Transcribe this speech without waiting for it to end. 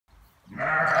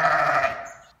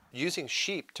Using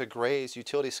sheep to graze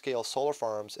utility-scale solar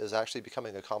farms is actually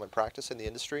becoming a common practice in the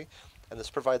industry, and this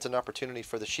provides an opportunity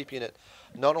for the sheep unit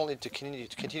not only to continue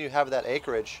to have that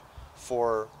acreage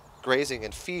for grazing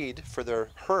and feed for their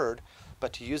herd,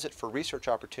 but to use it for research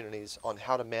opportunities on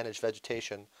how to manage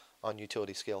vegetation on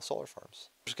utility-scale solar farms.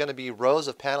 There's going to be rows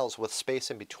of panels with space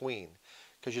in between,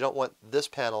 because you don't want this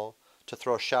panel to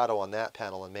throw a shadow on that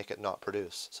panel and make it not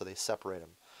produce, so they separate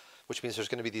them. Which means there's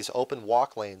going to be these open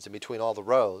walk lanes in between all the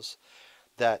rows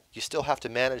that you still have to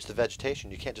manage the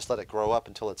vegetation. You can't just let it grow up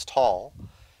until it's tall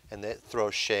and it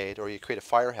throws shade, or you create a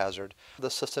fire hazard. The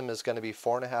system is going to be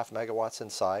 4.5 megawatts in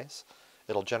size.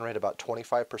 It'll generate about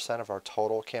 25% of our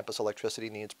total campus electricity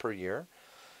needs per year,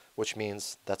 which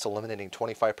means that's eliminating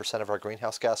 25% of our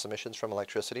greenhouse gas emissions from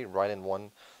electricity right in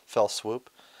one fell swoop.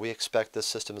 We expect this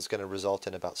system is going to result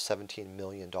in about $17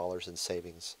 million in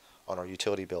savings on our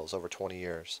utility bills over 20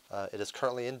 years. It is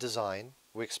currently in design.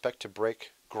 We expect to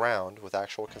break ground with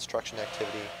actual construction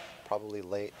activity probably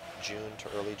late June to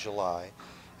early July,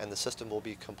 and the system will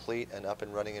be complete and up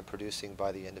and running and producing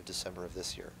by the end of December of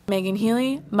this year. Megan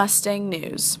Healy, Mustang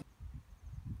News.